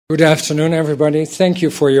Good afternoon, everybody. Thank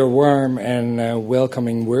you for your warm and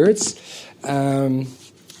welcoming words.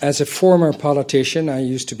 As a former politician, I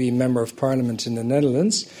used to be a member of parliament in the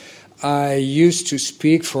Netherlands. I used to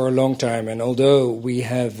speak for a long time, and although we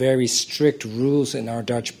have very strict rules in our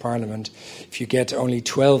Dutch parliament, if you get only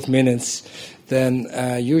 12 minutes, then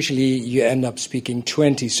usually you end up speaking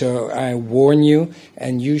 20. So I warn you,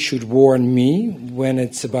 and you should warn me, when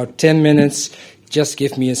it's about 10 minutes, just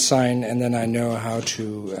give me a sign, and then I know how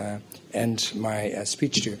to end my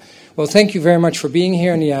speech to you. Well, thank you very much for being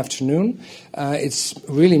here in the afternoon. It's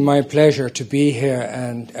really my pleasure to be here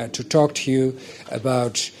and to talk to you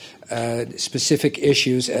about specific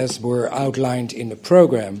issues as were outlined in the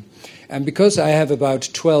program. And because I have about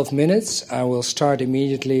 12 minutes, I will start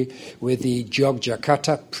immediately with the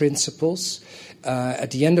Yogyakarta principles.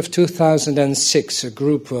 At the end of 2006, a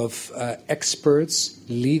group of experts,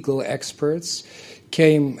 legal experts,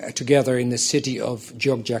 came together in the city of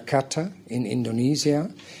Yogyakarta in Indonesia,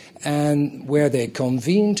 and where they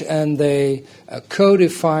convened and they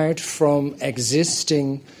codified from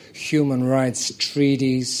existing human rights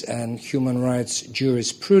treaties and human rights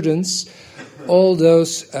jurisprudence all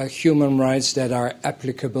those human rights that are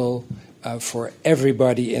applicable for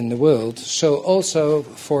everybody in the world, so also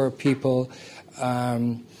for people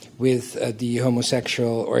with the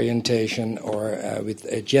homosexual orientation or with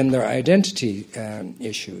gender identity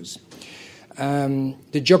issues. The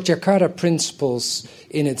Yogyakarta Principles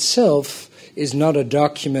in itself is not a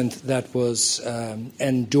document that was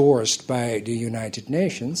endorsed by the United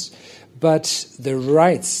Nations, but the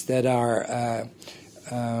rights that are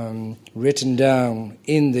written down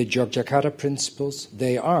in the Yogyakarta Principles,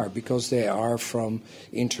 they are, because they are from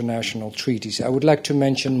international treaties. I would like to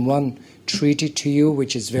mention one treaty to you,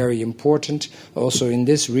 which is very important also in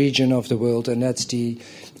this region of the world, and that's the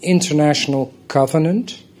International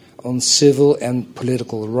Covenant on Civil and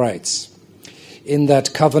Political Rights. In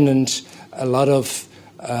that covenant, a lot of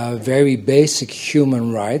very basic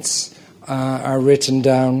human rights are written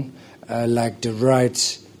down, like the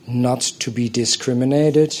right not to be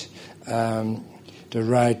discriminated, the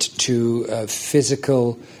right to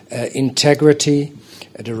physical integrity,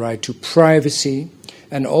 the right to privacy,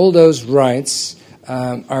 and all those rights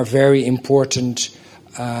are very important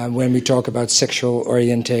when we talk about sexual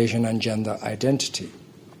orientation and gender identity.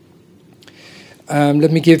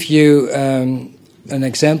 Let me give you an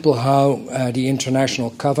example how the International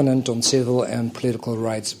Covenant on Civil and Political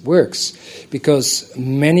Rights works, because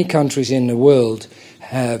many countries in the world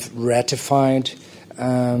have ratified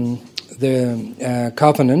the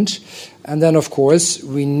covenant, and then, of course,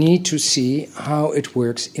 we need to see how it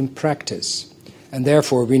works in practice. And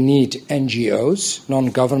therefore, we need NGOs,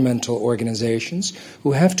 non-governmental organizations,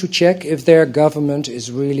 who have to check if their government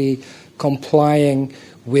is really complying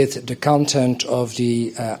with the content of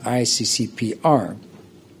the ICCPR.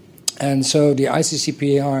 And so the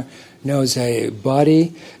ICCPR knows a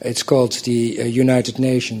body. It's called the United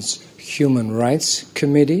Nations Human Rights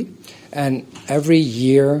Committee, and every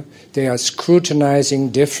year they are scrutinizing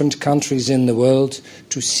different countries in the world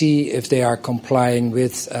to see if they are complying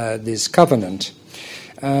with this covenant.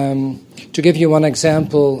 To give you one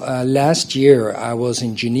example, last year I was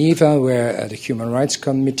in Geneva, where the Human Rights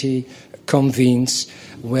Committee convenes,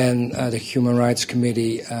 when the Human Rights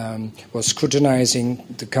Committee was scrutinizing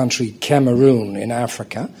the country Cameroon in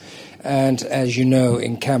Africa. And as you know,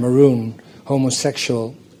 in Cameroon,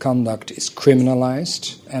 homosexual conduct is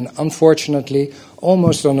criminalized, and unfortunately,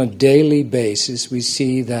 almost on a daily basis, we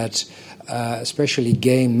see that especially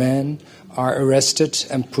gay men are arrested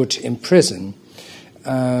and put in prison.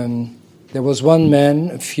 There was one man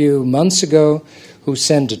a few months ago who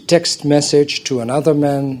sent a text message to another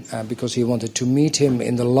man because he wanted to meet him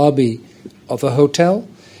in the lobby of a hotel.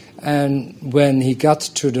 And when he got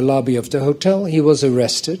to the lobby of the hotel, he was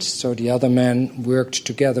arrested. So the other man worked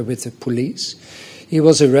together with the police. He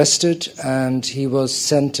was arrested and he was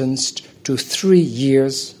sentenced to 3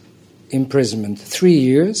 years imprisonment. 3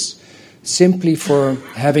 years simply for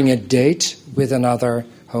having a date with another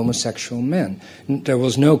homosexual man. There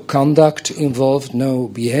was no conduct involved, no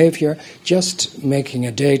behavior, just making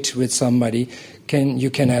a date with somebody. You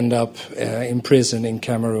can end up in prison in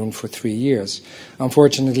Cameroon for 3 years.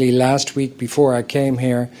 Unfortunately, last week before I came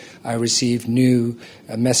here, I received new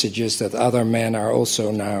messages that other men are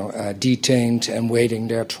also now detained and waiting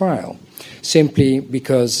their trial, simply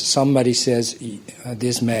because somebody says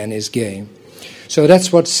this man is gay. So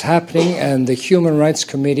that's what's happening, and the Human Rights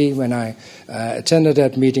Committee, when I attended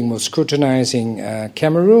that meeting, was scrutinizing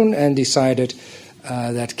Cameroon and decided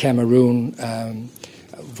that Cameroon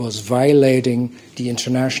was violating the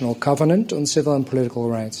International Covenant on Civil and Political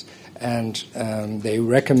Rights and they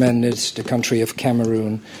recommended the country of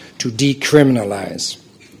Cameroon to decriminalize.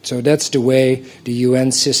 So that's the way the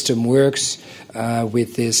UN system works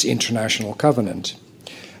with this international covenant.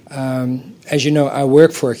 As you know, I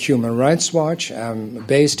work for Human Rights Watch. I'm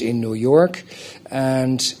based in New York,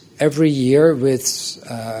 and every year with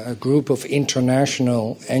a group of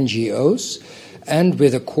international NGOs and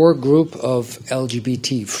with a core group of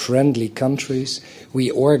LGBT-friendly countries, we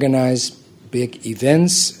organize big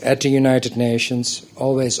events at the United Nations,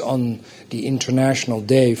 always on the International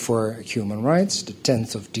Day for Human Rights, the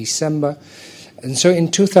 10th of December. And so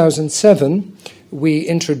in 2007, we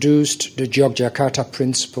introduced the Yogyakarta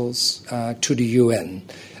Principles to the UN.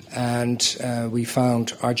 And we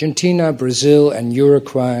found Argentina, Brazil, and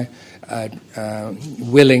Uruguay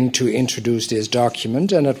willing to introduce this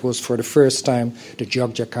document, and it was for the first time the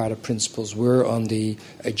Yogyakarta Principles were on the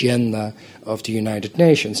agenda of the United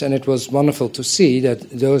Nations. And it was wonderful to see that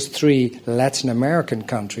those three Latin American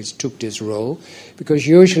countries took this role, because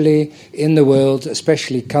usually in the world,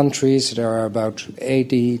 especially countries, there are about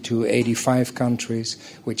 80 to 85 countries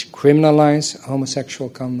which criminalize homosexual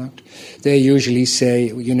conduct. They usually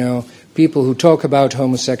say, you know, people who talk about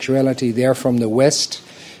homosexuality, they're from the West,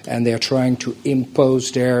 and they're trying to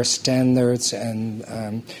impose their standards and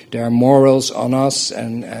their morals on us,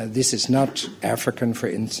 and this is not African, for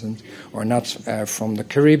instance, or not from the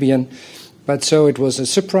Caribbean. But so it was a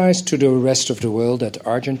surprise to the rest of the world that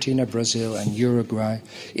Argentina, Brazil, and Uruguay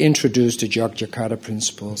introduced the Yogyakarta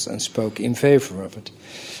Principles and spoke in favor of it.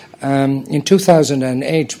 In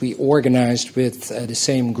 2008, we organized with the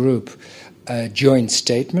same group a joint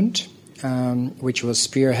statement, which was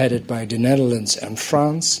spearheaded by the Netherlands and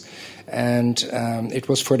France. And it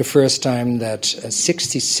was for the first time that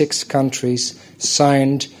 66 countries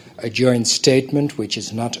signed a joint statement, which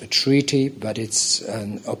is not a treaty, but it's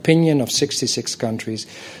an opinion of 66 countries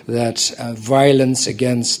that violence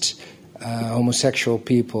against homosexual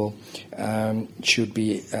people should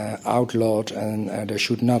be outlawed, and there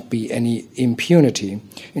should not be any impunity.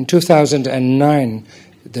 In 2009,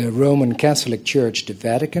 the Roman Catholic Church, the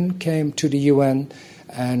Vatican, came to the UN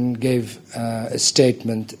and gave a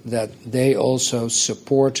statement that they also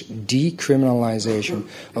support decriminalization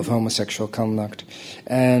of homosexual conduct.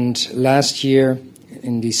 And last year,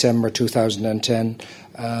 in December 2010,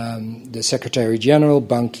 the Secretary General,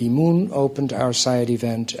 Ban Ki-moon, opened our side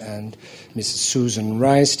event, and Mrs. Susan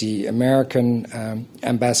Rice, the American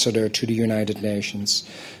ambassador to the United Nations,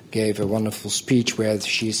 gave a wonderful speech where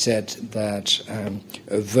she said that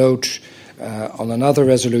a vote on another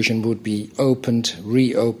resolution would be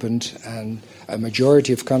reopened, and a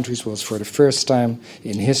majority of countries was for the first time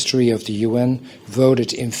in history of the UN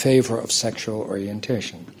voted in favor of sexual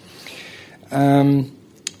orientation.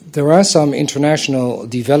 There are some international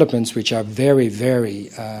developments which are very, very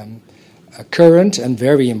current and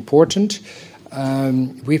very important.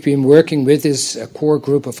 We've been working with this core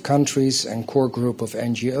group of countries and core group of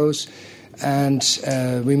NGOs,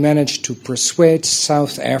 and we managed to persuade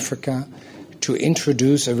South Africa to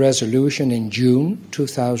introduce a resolution in June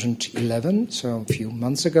 2011, so a few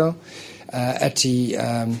months ago, at the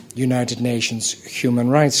United Nations Human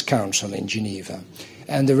Rights Council in Geneva.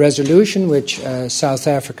 And the resolution which South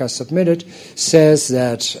Africa submitted says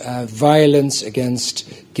that violence against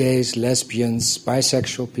gays, lesbians,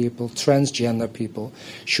 bisexual people, transgender people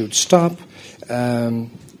should stop.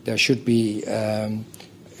 There should be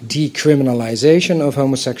decriminalization of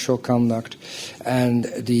homosexual conduct. And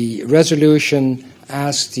the resolution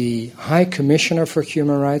asked the High Commissioner for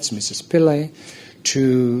Human Rights, Mrs. Pillay,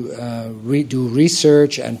 to do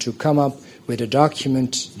research and to come up with a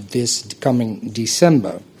document this coming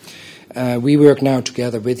December. We work now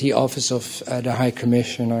together with the Office of the High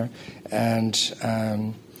Commissioner, and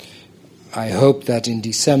I hope that in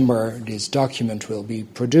December this document will be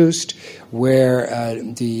produced where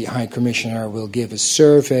the High Commissioner will give a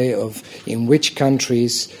survey of in which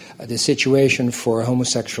countries the situation for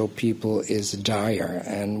homosexual people is dire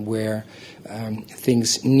and where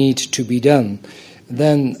things need to be done.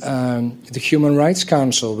 Then the Human Rights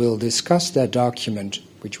Council will discuss that document,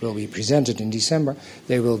 which will be presented in December.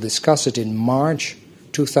 They will discuss it in March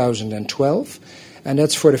 2012. And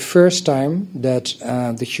that's for the first time that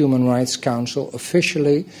the Human Rights Council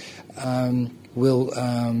officially will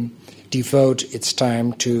devote its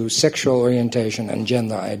time to sexual orientation and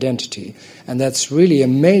gender identity. And that's really a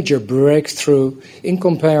major breakthrough in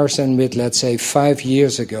comparison with, let's say, 5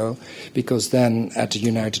 years ago, because then at the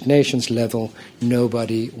United Nations level,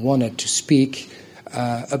 nobody wanted to speak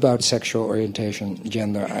about sexual orientation,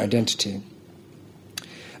 gender identity.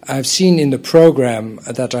 I've seen in the program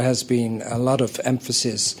that there has been a lot of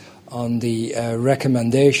emphasis on the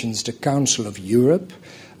recommendations the Council of Europe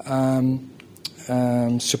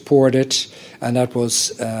supported, and that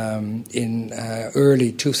was in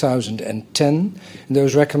early 2010. And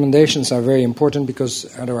those recommendations are very important because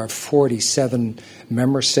there are 47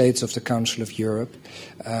 member states of the Council of Europe,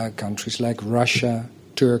 countries like Russia,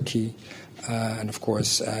 Turkey, and of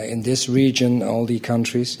course in this region all the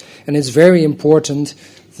countries. And it's very important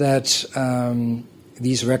that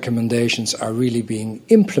these recommendations are really being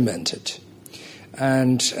implemented.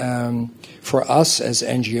 And for us as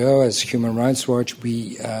NGO, as Human Rights Watch,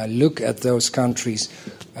 we look at those countries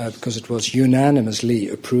because it was unanimously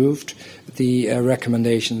approved, the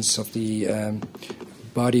recommendations of the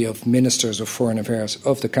body of ministers of foreign affairs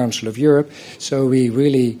of the Council of Europe. So we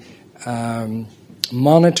really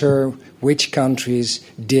monitor which countries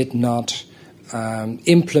did not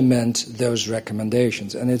implement those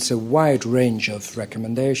recommendations. And it's a wide range of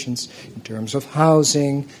recommendations in terms of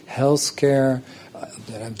housing, healthcare,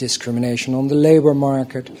 discrimination on the labor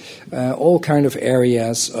market, all kind of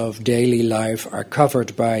areas of daily life are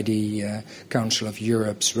covered by the Council of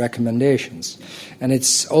Europe's recommendations. And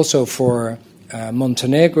it's also for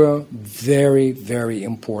Montenegro very, very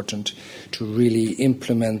important to really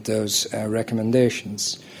implement those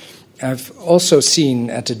recommendations. I've also seen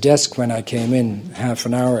at the desk when I came in half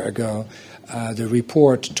an hour ago the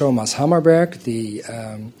report Thomas Hammarberg, the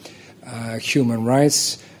Human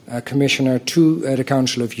Rights Commissioner to the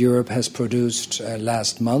Council of Europe, has produced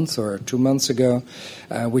last month or 2 months ago,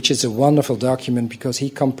 which is a wonderful document because he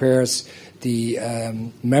compares the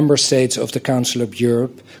member states of the Council of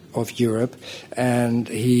Europe, and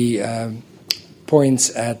he points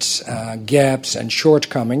at gaps and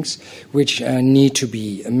shortcomings which need to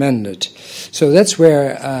be amended. So that's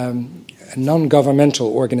where non-governmental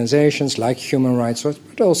organizations like Human Rights Watch,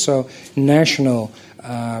 but also national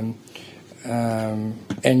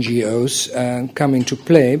NGOs come into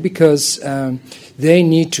play, because they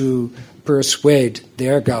need to persuade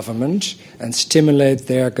their government and stimulate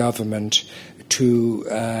their government to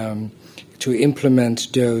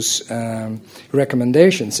implement those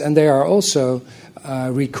recommendations. And there are also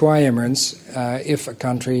requirements if a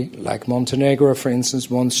country like Montenegro, for instance,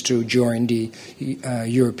 wants to join the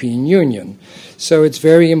European Union. So it's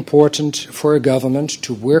very important for a government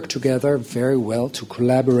to work together very well, to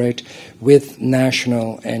collaborate with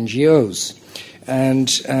national NGOs.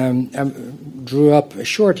 And I drew up a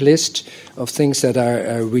short list of things that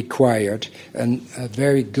are required, and a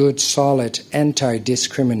very good, solid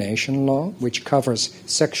anti-discrimination law, which covers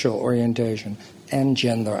sexual orientation and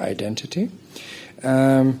gender identity.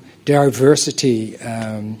 Diversity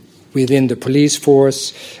within the police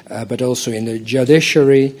force, but also in the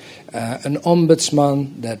judiciary, an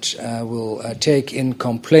ombudsman that will take in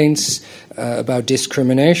complaints about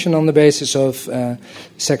discrimination on the basis of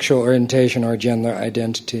sexual orientation or gender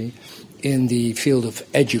identity. In the field of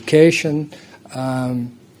education,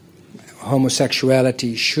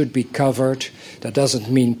 homosexuality should be covered. That doesn't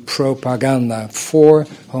mean propaganda for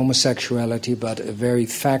homosexuality, but a very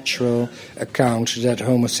factual account that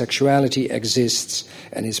homosexuality exists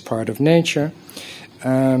and is part of nature.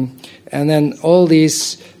 And then all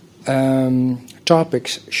these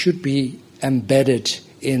topics should be embedded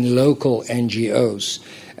in local NGOs.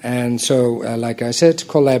 And so, like I said,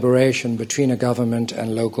 collaboration between a government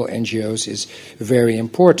and local NGOs is very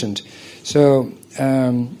important. So,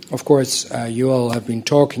 of course, you all have been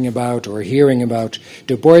talking about or hearing about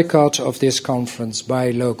the boycott of this conference by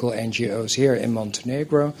local NGOs here in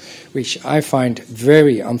Montenegro, which I find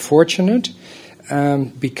very unfortunate,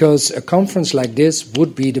 because a conference like this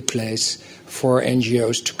would be the place for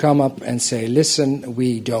NGOs to come up and say, listen,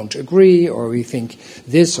 we don't agree, or we think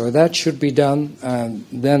this or that should be done.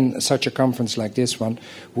 Then such a conference like this one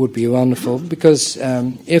would be wonderful, because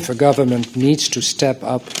if a government needs to step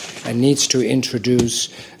up and needs to introduce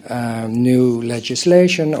new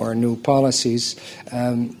legislation or new policies,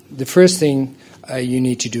 the first thing you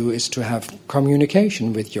need to do is to have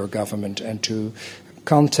communication with your government and to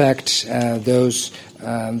contact those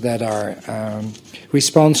that are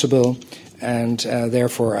responsible. And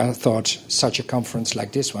therefore, I thought such a conference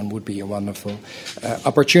like this one would be a wonderful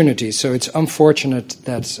opportunity. So it's unfortunate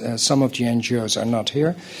that some of the NGOs are not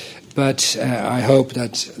here. But I hope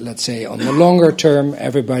that, let's say, on the longer term,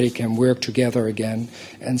 everybody can work together again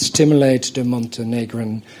and stimulate the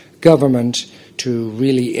Montenegrin government to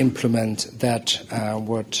really implement that,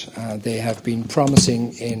 what they have been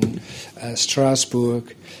promising in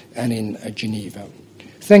Strasbourg and in Geneva.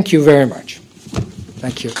 Thank you very much.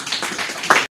 Thank you.